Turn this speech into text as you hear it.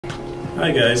Hi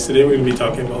guys, today we're going to be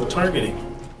talking about targeting.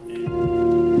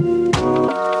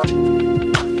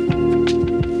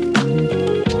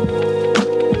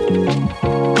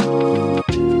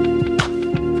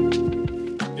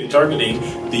 In targeting,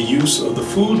 the use of the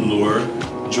food lure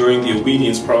during the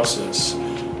obedience process.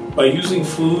 By using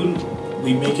food,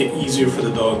 we make it easier for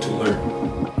the dog to learn.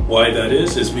 Why that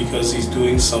is because he's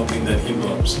doing something that he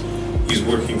loves. He's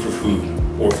working for food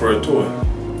or for a toy.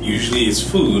 Usually it's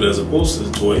food as opposed to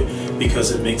the toy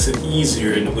because it makes it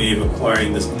easier in the way of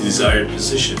acquiring the desired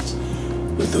positions.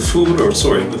 With the food,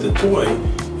 with the toy,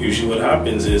 usually what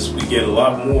happens is we get a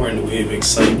lot more in the way of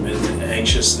excitement,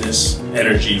 anxiousness,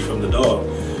 energy from the dog.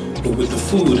 But with the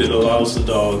food, it allows the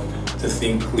dog to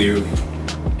think clearly.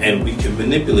 And we can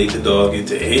manipulate the dog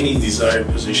into any desired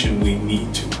position we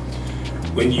need to.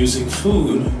 When using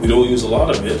food, we don't use a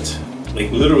lot of it.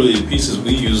 Like literally the pieces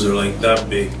we use are like that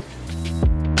big.